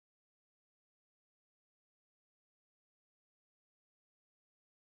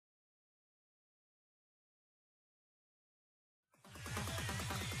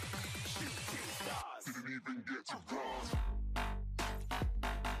even get to God.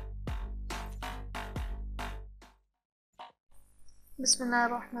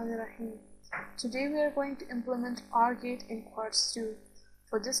 Bismillahirrahmanirrahim. Today we are going to implement OR gate in Quartus 2.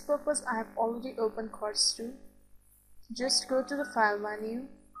 For this purpose, I have already opened Quartus 2. Just go to the File menu,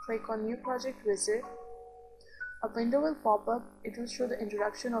 click on New Project Wizard. A window will pop up. It will show the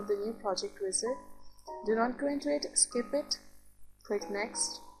introduction of the new project wizard. Do not go into it, skip it, click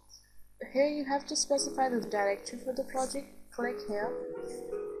Next. Here you have to specify the directory for the project. Click here.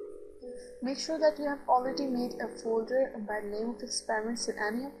 Make sure that you have already made a folder by the name of experiments in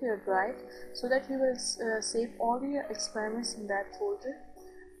any of your drive, so that you will save all your experiments in that folder.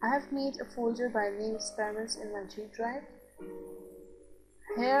 I have made a folder by name experiments in my G drive.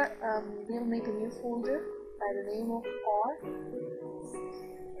 Here we'll make a new folder by the name of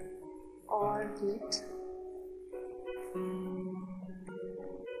OR gate.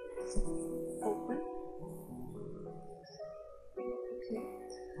 Open. Okay.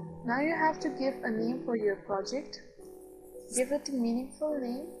 Now you have to give a name for your project. Give it a meaningful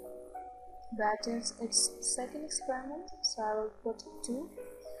name. That is its second experiment. So I will put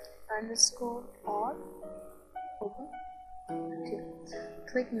 2_OR. Open. Okay.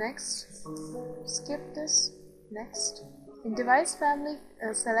 Click Next. Skip this. Next. In device family,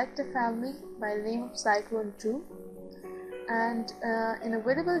 select a family by the name of Cyclone 2. And in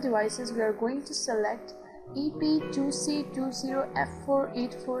available devices, we are going to select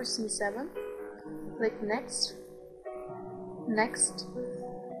EP2C20F484C7. Click Next. Next.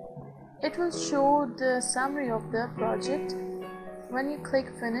 It will show the summary of the project. When you click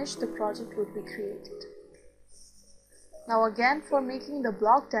Finish, the project will be created. Now again, for making the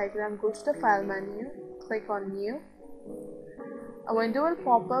block diagram, go to the File menu, click on New. A window will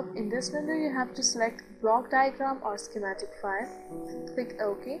pop up. In this window, you have to select block diagram or schematic file. Click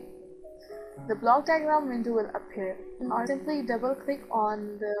OK. The block diagram window will appear, or simply double click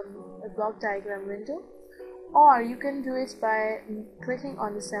on the block diagram window, or you can do it by clicking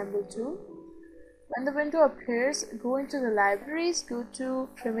on the Assemble tool. When the window appears, go into the libraries, go to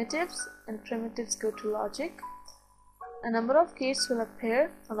primitives, and primitives go to logic. A number of gates will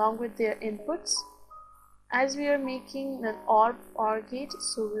appear along with their inputs. As we are making an OR gate,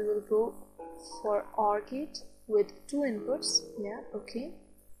 so we will go for OR gate with 2 inputs. Yeah, okay.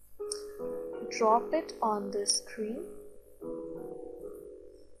 Drop it on the screen.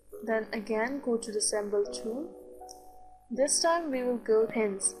 Then again go to the Assemble tool. This time we will go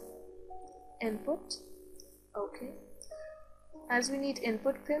pins. Input. Okay. As we need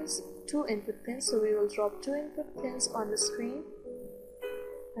input pins, 2 input pins, so we will drop 2 input pins on the screen.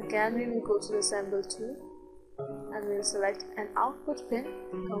 Again we will go to the Assemble tool and we will select an output pin.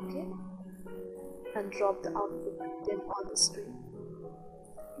 Okay. And drop the output pin on the screen.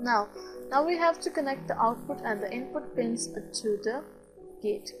 Now we have to connect the output and the input pins to the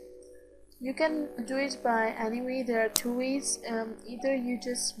gate. You can do it by any way. There are 2 ways. Either you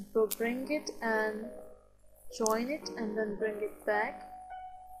just bring it and join it and then bring it back.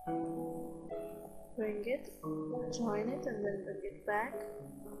 Bring it, join it and then bring it back.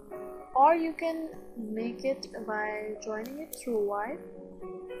 Or you can make it by joining it through wire,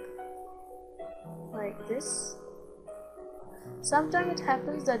 like this. Sometimes it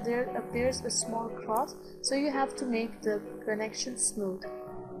happens that there appears a small cross, so you have to make the connection smooth.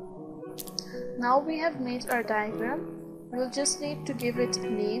 Now we have made our diagram. We'll just need to give it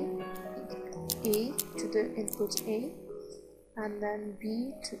name, A to the input A, and then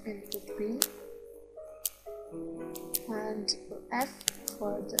B to input B, and F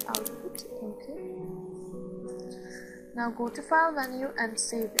for the output. Okay. Now go to File menu and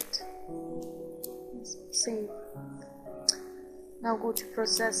save it. Save. Now go to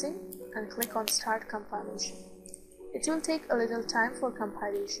Processing and click on Start Compilation. It will take a little time for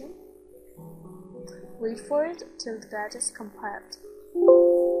compilation. Wait for it till the data is compiled.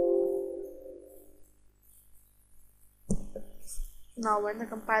 Now when the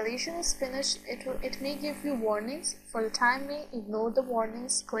compilation is finished, it may give you warnings. For the time being, ignore the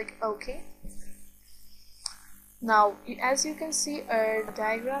warnings, click OK. Now as you can see, our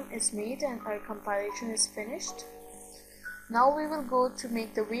diagram is made and our compilation is finished. Now we will go to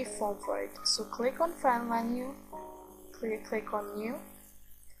make the waveform for it. So click on File menu, click on New.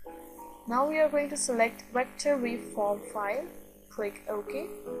 Now we are going to select Vector Waveform file. Click OK.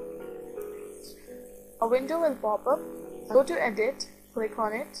 A window will pop up. Go to Edit, click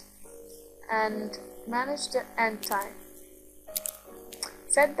on it, and manage the end time.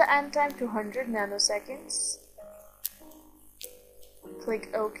 Set the end time to 100 nanoseconds.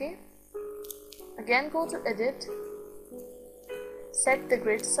 Click OK. Again go to Edit. Set the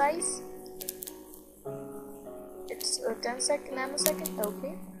grid size. 10 nanosecond.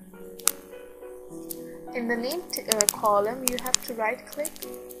 Okay. In the name column, you have to right click,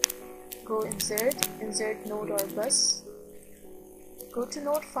 go insert node or bus, go to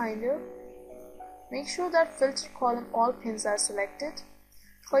node finder, make sure that filter column all pins are selected,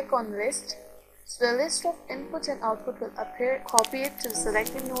 click on list. So the list of input and output will appear. Copy it to the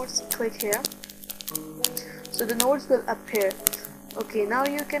selected nodes, click here. So the nodes will appear. Okay, now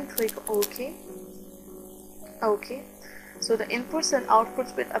you can click OK. Okay, so the inputs and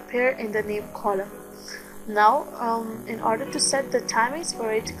outputs will appear in the name column. Now in order to set the timings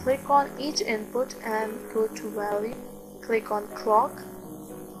for it, click on each input and go to value, click on clock,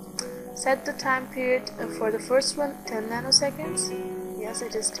 set the time period for the first one 10 nanoseconds. Yes,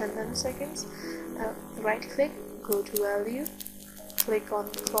 it is 10 nanoseconds. Right click, go to value, click on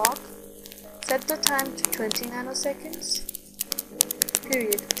clock, set the time to 20 nanoseconds,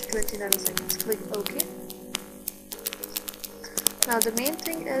 period to 20 nanoseconds, click OK. Now the main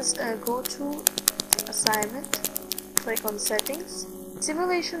thing is go to assignment, click on settings,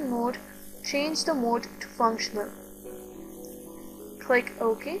 simulation mode, change the mode to functional, click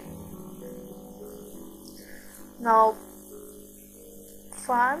OK. Now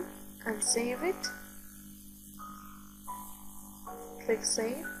file and save it, click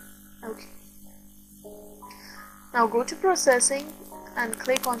save. Okay. Now go to processing and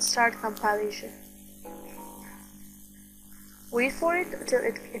click on start compilation. Wait for it until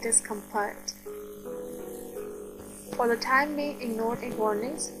it is compiled. For the time being, ignore any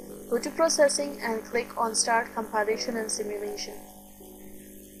warnings. Go to processing and click on start compilation and simulation.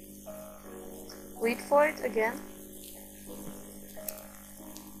 Wait for it again.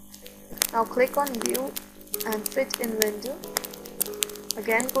 Now click on view and fit in window.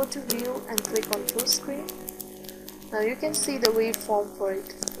 Again go to view and click on full screen. Now you can see the waveform for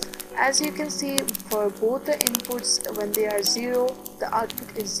it. As you can see, for both the inputs, when they are 0, the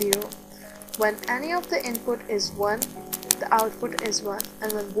output is 0. When any of the input is 1, the output is 1.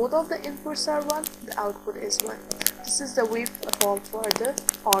 And when both of the inputs are 1, the output is 1. This is the waveform for the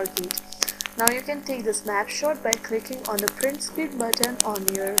OR gate. Now you can take the snapshot by clicking on the print screen button on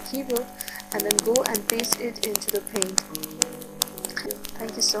your keyboard and then go and paste it into the paint.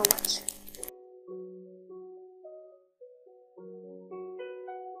 Thank you so much.